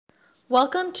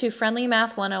Welcome to Friendly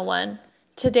Math 101.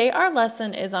 Today our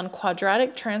lesson is on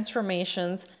quadratic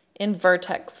transformations in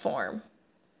vertex form.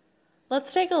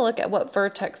 Let's take a look at what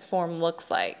vertex form looks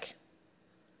like.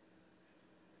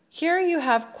 Here you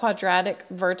have quadratic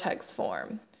vertex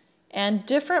form, and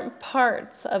different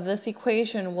parts of this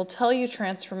equation will tell you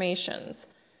transformations.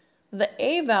 The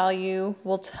A value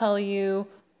will tell you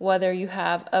whether you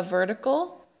have a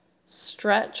vertical,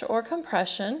 stretch, or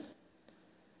compression.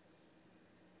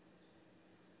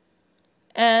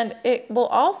 And it will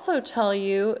also tell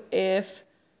you if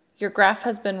your graph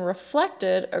has been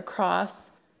reflected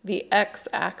across the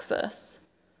x-axis.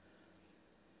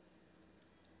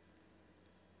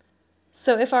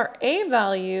 So if our A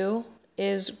value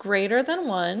is greater than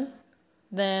 1,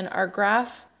 then our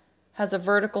graph has a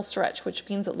vertical stretch, which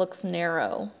means it looks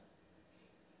narrow.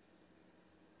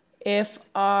 If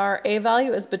our A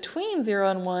value is between 0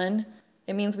 and 1,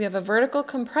 it means we have a vertical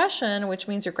compression, which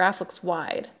means your graph looks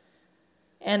wide.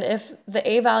 And if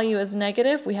the A value is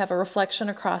negative, we have a reflection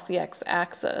across the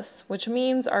x-axis, which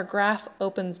means our graph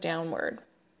opens downward.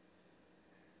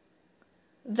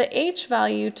 The H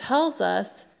value tells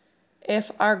us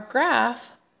if our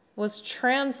graph was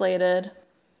translated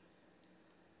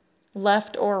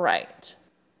left or right.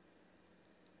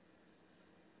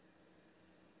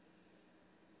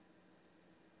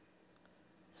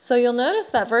 So you'll notice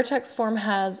that vertex form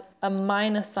has a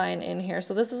minus sign in here,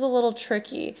 so this is a little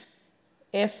tricky.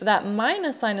 If that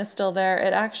minus sign is still there,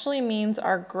 it actually means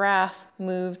our graph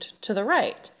moved to the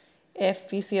right.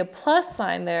 If you see a plus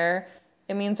sign there,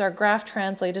 it means our graph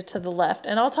translated to the left.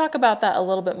 And I'll talk about that a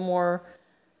little bit more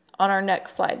on our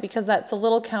next slide because that's a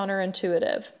little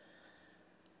counterintuitive.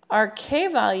 Our K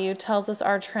value tells us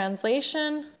our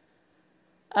translation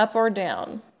up or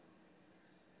down.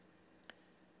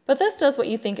 But this does what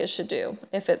you think it should do.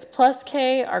 If it's plus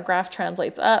K, our graph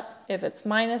translates up. If it's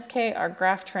minus K, our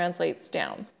graph translates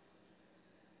down.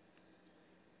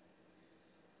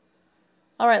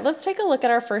 All right, let's take a look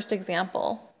at our first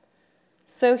example.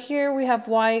 So here we have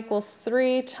y equals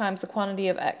 3 times the quantity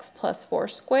of x plus 4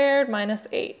 squared minus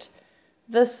 8.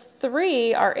 This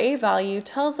 3, our A value,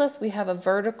 tells us we have a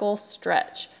vertical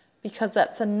stretch because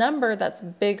that's a number that's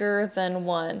bigger than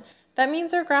 1. That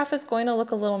means our graph is going to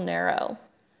look a little narrow.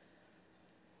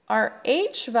 Our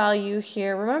H value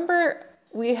here, remember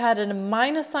we had a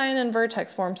minus sign in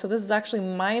vertex form, so this is actually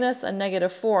minus a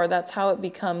negative 4. That's how it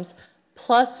becomes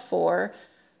plus 4.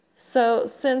 So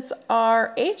since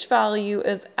our H value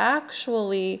is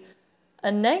actually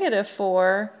a negative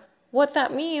 4, what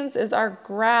that means is our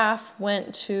graph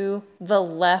went to the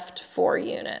left 4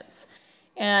 units.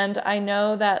 And I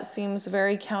know that seems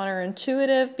very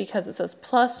counterintuitive because it says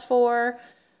plus 4.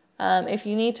 If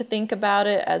you need to think about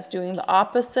it as doing the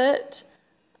opposite,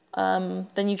 then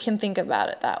you can think about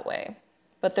it that way.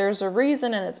 But there's a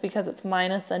reason, and it's because it's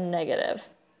minus a negative.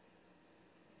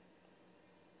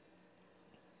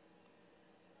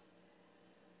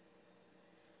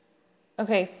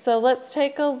 Okay, so let's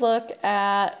take a look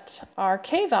at our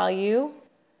K value.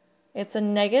 It's a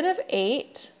negative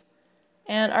 8,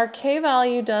 and our K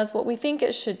value does what we think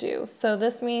it should do. So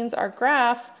this means our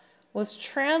graph was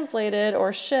translated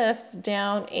or shifts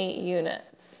down 8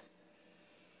 units.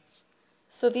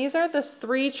 So these are the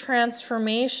 3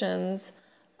 transformations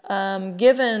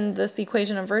given this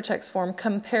equation in vertex form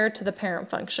compared to the parent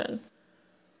function.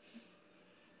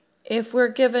 If we're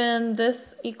given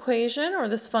this equation or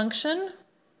this function,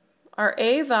 our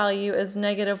A value is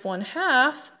negative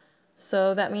 1/2,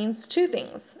 so that means 2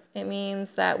 things. It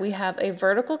means that we have a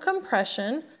vertical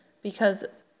compression because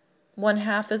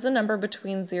 1/2 is a number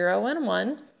between 0 and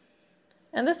 1.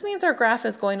 And this means our graph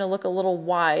is going to look a little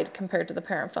wide compared to the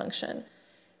parent function.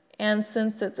 And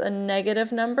since it's a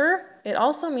negative number, it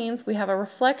also means we have a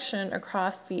reflection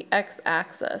across the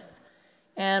x-axis.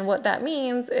 And what that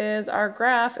means is our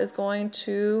graph is going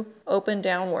to open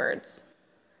downwards.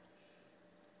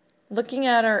 Looking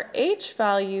at our H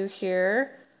value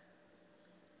here,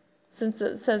 since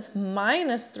it says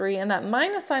minus 3, and that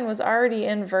minus sign was already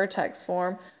in vertex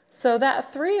form, so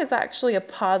that 3 is actually a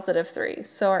positive 3.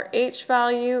 So our H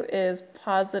value is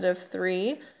positive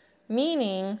 3,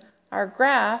 meaning our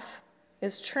graph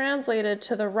is translated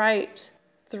to the right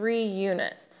 3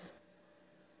 units.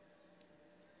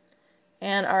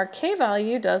 And our K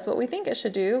value does what we think it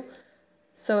should do.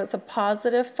 So it's a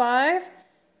positive 5,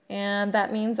 and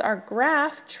that means our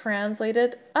graph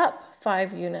translated up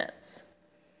 5 units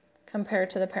compared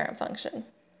to the parent function.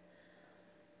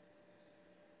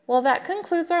 Well, that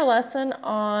concludes our lesson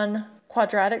on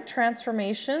quadratic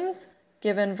transformations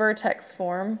given vertex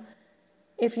form.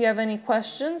 If you have any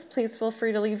questions, please feel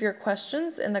free to leave your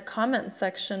questions in the comments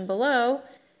section below.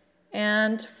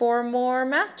 And for more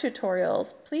math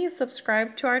tutorials, please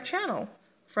subscribe to our channel,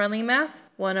 Friendly Math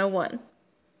 101.